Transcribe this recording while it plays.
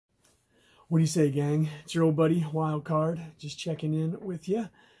What do you say, gang? It's your old buddy, Wildcard, just checking in with you.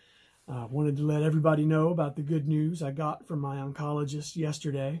 Wanted to let everybody know about the good news I got from my oncologist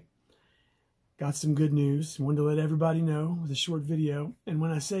yesterday. Got some good news. Wanted to let everybody know with a short video. And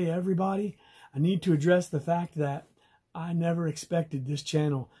when I say everybody, I need to address the fact that I never expected this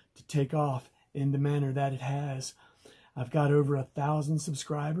channel to take off in the manner that it has. I've got over 1,000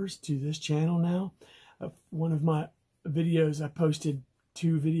 subscribers to this channel now. One of my videos I posted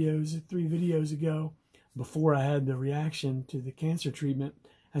 3 videos ago, before I had the reaction to the cancer treatment,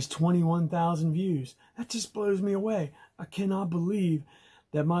 has 21,000 views. That just blows me away. I cannot believe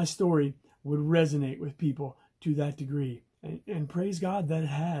that my story would resonate with people to that degree. And praise God that it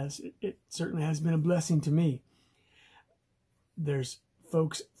has. It certainly has been a blessing to me. There's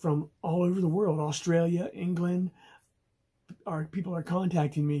folks from all over the world, Australia, England, people are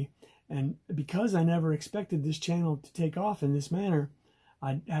contacting me. And because I never expected this channel to take off in this manner,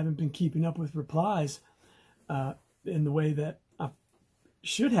 I haven't been keeping up with replies in the way that I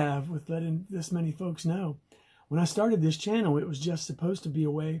should have with letting this many folks know. When I started this channel, it was just supposed to be a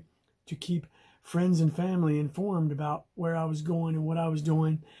way to keep friends and family informed about where I was going and what I was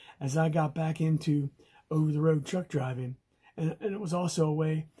doing as I got back into over-the-road truck driving. And it was also a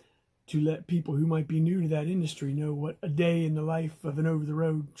way to let people who might be new to that industry know what a day in the life of an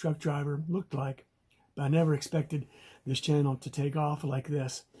over-the-road truck driver looked like. But I never expected this channel to take off like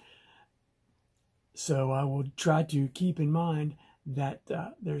this. So I will try to keep in mind that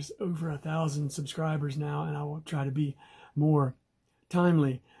there's over 1,000 subscribers now, and I will try to be more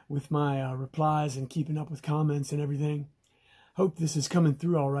timely with my replies and keeping up with comments and everything. Hope this is coming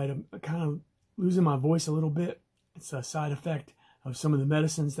through all right. I'm kind of losing my voice a little bit. It's a side effect of some of the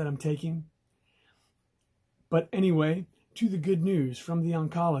medicines that I'm taking. But anyway, to the good news from the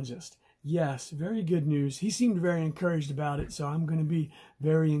oncologist. Yes, very good news. He seemed very encouraged about it, so I'm going to be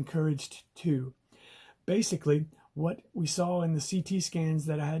very encouraged too. Basically, what we saw in the CT scans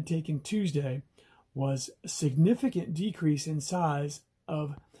that I had taken Tuesday was a significant decrease in size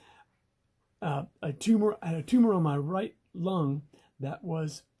of a tumor. I had a tumor on my right lung that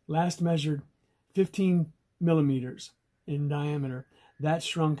was last measured 15 millimeters in diameter. That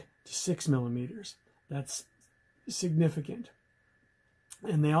shrunk to 6 millimeters. That's significant.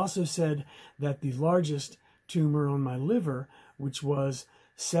 And they also said that the largest tumor on my liver, which was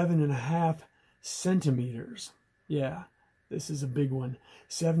 7.5 centimeters. Yeah, this is a big one.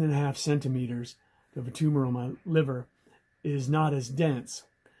 7.5 centimeters of a tumor on my liver is not as dense,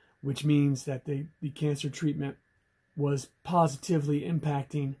 which means that the cancer treatment was positively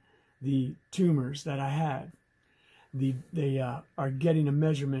impacting the tumors that I had. They are getting a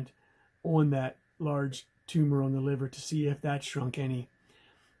measurement on that large tumor on the liver to see if that shrunk any.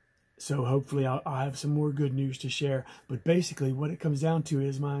 So hopefully I'll have some more good news to share. But basically what it comes down to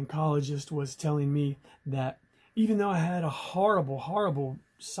is my oncologist was telling me that even though I had a horrible, horrible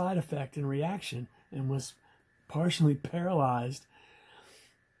side effect and reaction and was partially paralyzed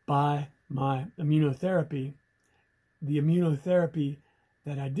by my immunotherapy, the immunotherapy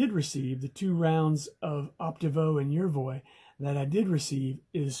that I did receive, the 2 rounds of Optivo and Yervoy that I did receive,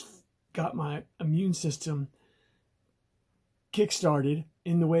 got my immune system kick-started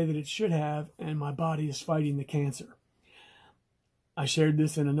in the way that it should have, and my body is fighting the cancer. I shared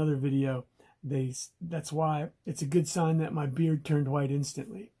this in another video. That's why it's a good sign that my beard turned white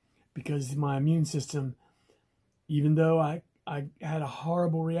instantly, because my immune system, even though I had a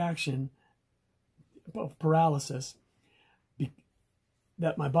horrible reaction of paralysis,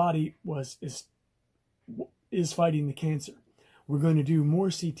 that my body is fighting the cancer. We're going to do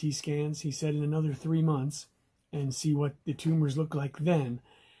more CT scans, he said, in another 3 months, and see what the tumors look like then.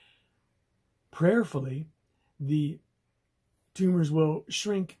 Prayerfully, the tumors will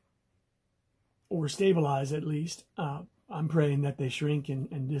shrink or stabilize at least. I'm praying that they shrink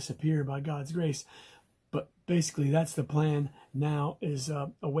and disappear by God's grace. But basically, that's the plan now, is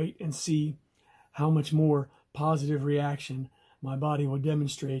a wait and see how much more positive reaction my body will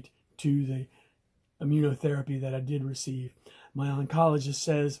demonstrate to the immunotherapy that I did receive. My oncologist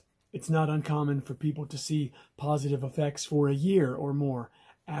says it's not uncommon for people to see positive effects for a year or more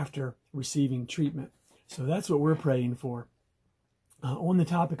after receiving treatment. So that's what we're praying for. On the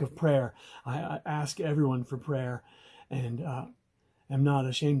topic of prayer, I ask everyone for prayer, and I'm not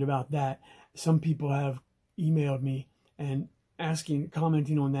ashamed about that. Some people have emailed me and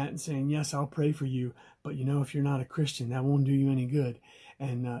commenting on that and saying, yes, I'll pray for you, but if you're not a Christian, that won't do you any good.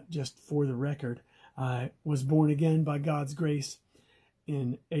 And just for the record, I was born again by God's grace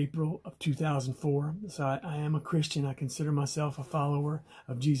in April of 2004. So I am a Christian. I consider myself a follower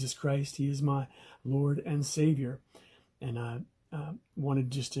of Jesus Christ. He is my Lord and Savior. And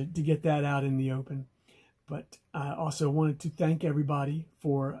wanted just to get that out in the open. But I also wanted to thank everybody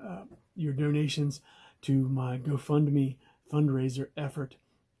for your donations to my GoFundMe fundraiser effort.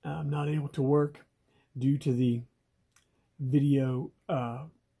 I'm not able to work due to the video,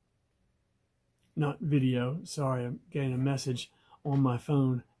 sorry, I'm getting a message on my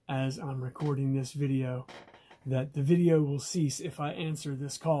phone as I'm recording this video that the video will cease if I answer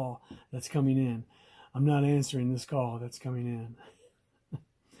this call that's coming in. I'm not answering this call that's coming in.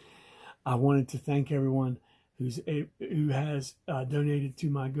 I wanted to thank everyone who has donated to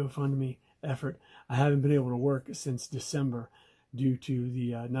my GoFundMe effort. I haven't been able to work since December due to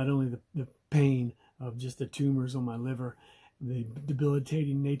the not only the pain of just the tumors on my liver, the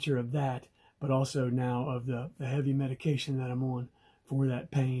debilitating nature of that, but also now of the heavy medication that I'm on for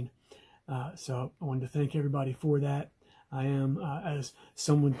that pain. So I wanted to thank everybody for that. I am, as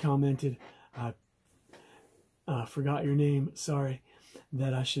someone commented, I forgot your name, sorry,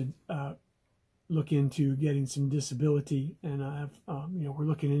 that I should look into getting some disability, and I have, we're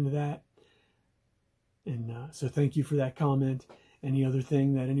looking into that. And so thank you for that comment. Any other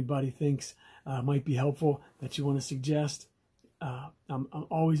thing that anybody thinks might be helpful that you want to suggest, I'm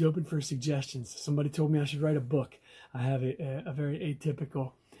always open for suggestions. Somebody told me I should write a book. I have a very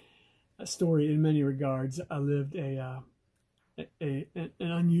atypical story in many regards. I lived an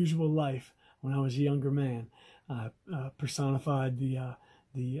unusual life when I was a younger man. I personified the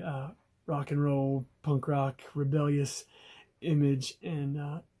rock and roll, punk rock, rebellious image,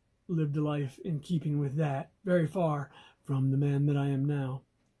 and lived a life in keeping with that, very far from the man that I am now.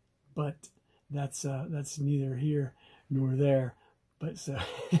 But that's neither here nor there. But so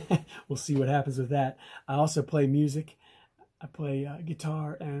we'll see what happens with that. I also play music. I play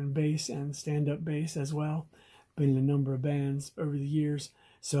guitar and bass and stand-up bass as well. Been in a number of bands over the years.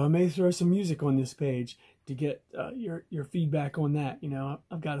 So I may throw some music on this page to get your feedback on that. You know,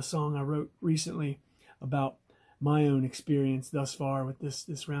 I've got a song I wrote recently about my own experience thus far with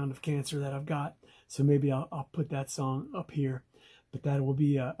this round of cancer that I've got. So maybe I'll put that song up here. But that will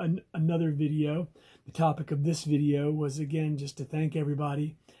be another video. The topic of this video was, again, just to thank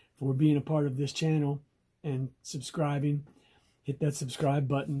everybody for being a part of this channel and subscribing. Hit that subscribe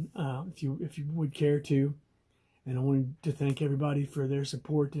button if you would care to. And I wanted to thank everybody for their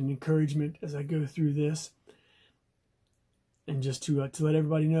support and encouragement as I go through this. And just to let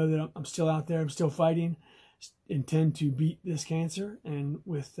everybody know that I'm still out there, I'm still fighting, intend to beat this cancer. And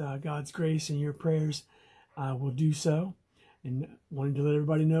with God's grace and your prayers, I will do so. And wanted to let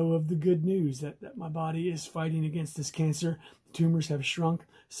everybody know of the good news that my body is fighting against this cancer. The tumors have shrunk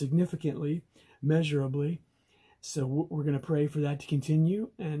significantly, measurably. So we're going to pray for that to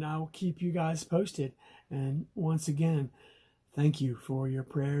continue, and I'll keep you guys posted. And once again, thank you for your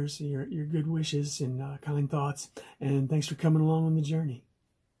prayers, your good wishes, and kind thoughts. And thanks for coming along on the journey.